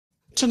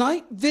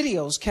Tonight,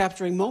 videos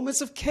capturing moments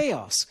of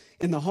chaos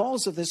in the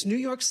halls of this New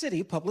York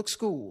City public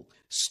school.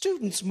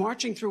 Students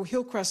marching through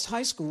Hillcrest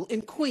High School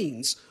in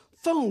Queens,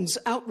 phones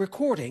out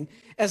recording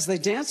as they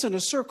dance in a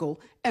circle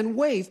and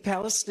wave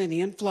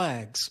Palestinian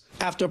flags.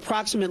 After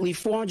approximately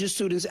 400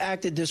 students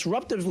acted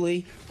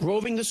disruptively,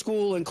 roving the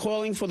school and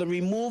calling for the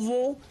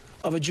removal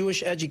of a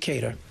Jewish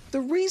educator.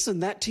 The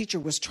reason that teacher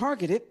was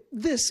targeted,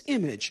 this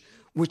image,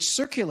 which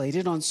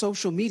circulated on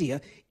social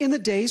media in the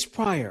days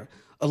prior,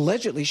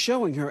 allegedly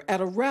showing her at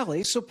a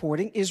rally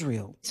supporting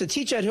Israel. The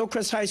teacher at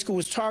Hillcrest High School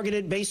was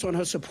targeted based on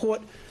her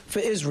support for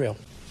Israel,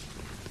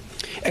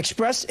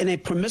 expressed in a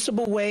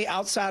permissible way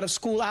outside of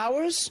school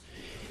hours,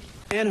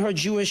 and her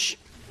Jewish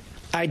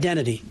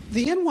identity.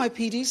 The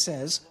NYPD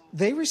says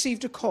they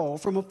received a call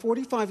from a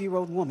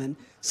 45-year-old woman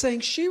saying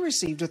she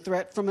received a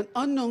threat from an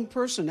unknown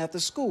person at the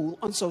school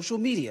on social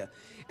media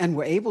and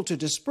were able to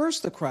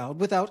disperse the crowd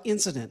without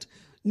incident.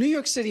 New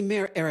York City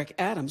Mayor Eric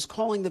Adams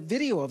calling the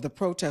video of the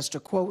protester,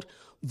 quote,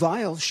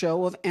 vile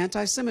show of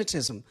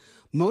anti-Semitism,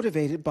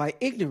 motivated by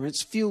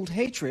ignorance-fueled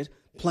hatred,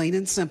 plain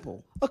and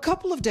simple. A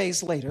couple of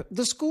days later,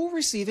 the school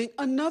receiving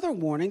another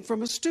warning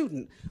from a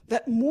student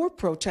that more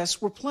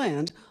protests were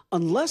planned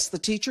unless the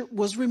teacher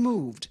was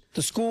removed.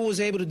 The school was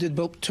able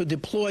to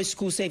deploy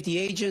school safety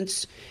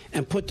agents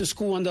and put the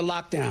school under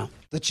lockdown.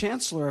 The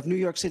chancellor of New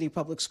York City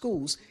Public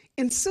Schools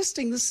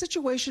insisting the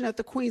situation at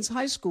the Queens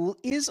High School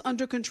is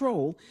under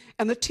control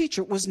and the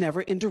teacher was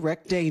never in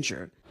direct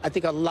danger. I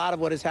think a lot of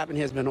what has happened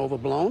has been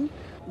overblown.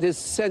 This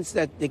sense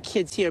that the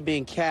kids here are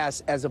being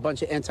cast as a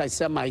bunch of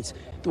anti-Semites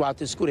throughout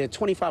the school. There are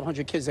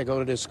 2,500 kids that go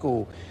to this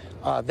school.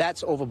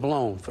 That's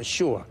overblown for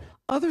sure.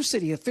 Other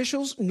city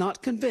officials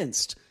not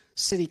convinced.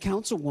 City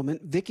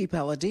Councilwoman Vicky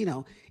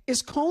Palladino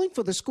is calling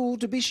for the school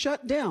to be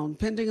shut down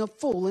pending a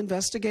full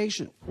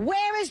investigation.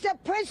 Where is the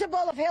principal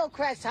of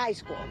Hillcrest High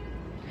School?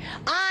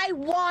 I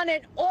want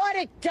an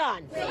audit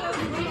done.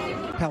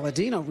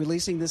 Palladino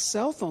releasing this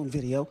cell phone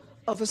video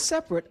of a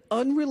separate,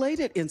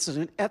 unrelated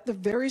incident at the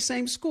very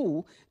same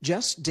school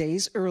just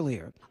days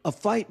earlier. A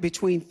fight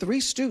between 3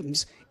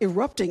 students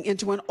erupting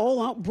into an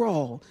all-out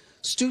brawl.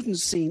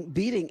 Students seen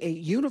beating a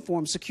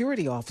uniformed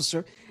security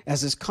officer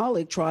as his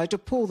colleague tried to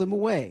pull them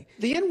away.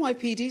 The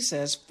NYPD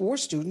says 4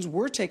 students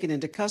were taken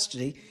into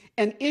custody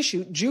and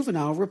issued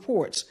juvenile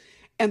reports,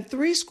 and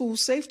 3 school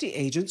safety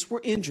agents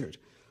were injured.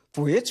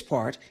 For its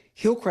part,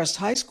 Hillcrest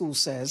High School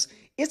says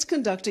it's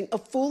conducting a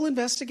full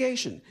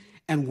investigation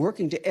and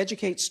working to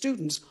educate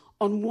students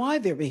on why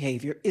their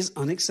behavior is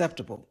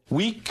unacceptable.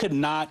 We could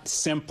not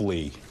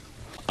simply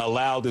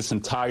allow this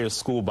entire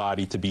school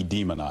body to be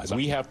demonized.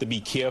 We have to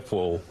be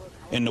careful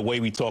in the way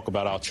we talk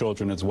about our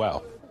children as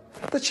well.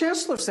 The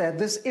chancellor said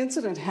this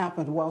incident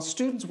happened while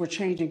students were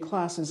changing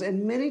classes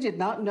and many did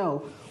not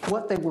know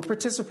what they were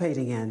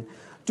participating in.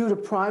 Due to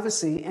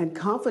privacy and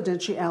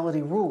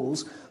confidentiality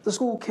rules, the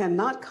school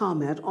cannot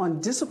comment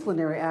on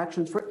disciplinary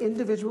actions for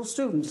individual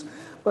students.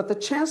 But the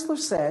chancellor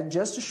said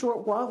just a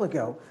short while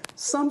ago,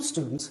 some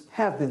students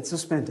have been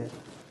suspended.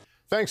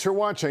 Thanks for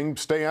watching.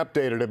 Stay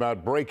updated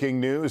about breaking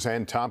news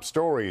and top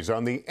stories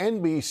on the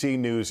NBC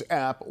News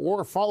app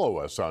or follow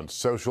us on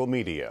social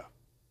media.